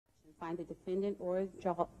find the defendant,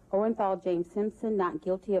 Orenthal James Simpson, not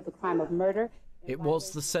guilty of the crime of murder. It was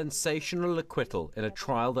the sensational acquittal in a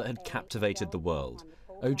trial that had captivated the world.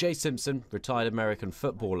 OJ Simpson, retired American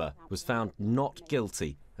footballer, was found not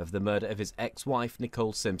guilty of the murder of his ex-wife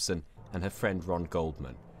Nicole Simpson and her friend Ron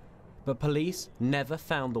Goldman. But police never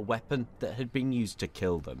found the weapon that had been used to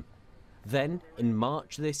kill them. Then, in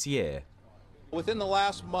March this year, within the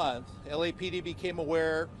last month, LAPD became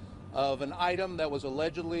aware of an item that was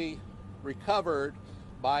allegedly recovered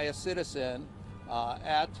by a citizen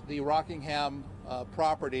at the Rockingham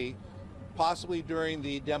property, possibly during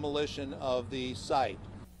the demolition of the site.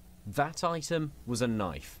 That item was a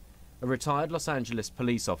knife. A retired Los Angeles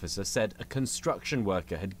police officer said a construction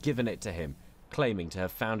worker had given it to him, claiming to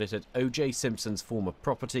have found it at OJ Simpson's former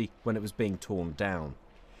property when it was being torn down.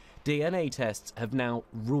 DNA tests have now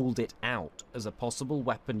ruled it out as a possible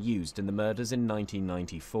weapon used in the murders in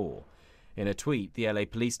 1994. In a tweet, the LA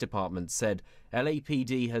Police Department said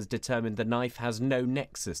LAPD has determined the knife has no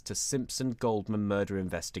nexus to Simpson-Goldman murder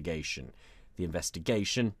investigation. The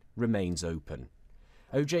investigation remains open.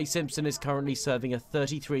 OJ Simpson is currently serving a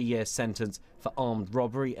 33-year sentence for armed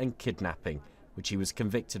robbery and kidnapping, which he was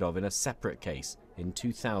convicted of in a separate case in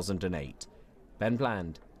 2008. Ben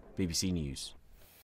Bland, BBC News.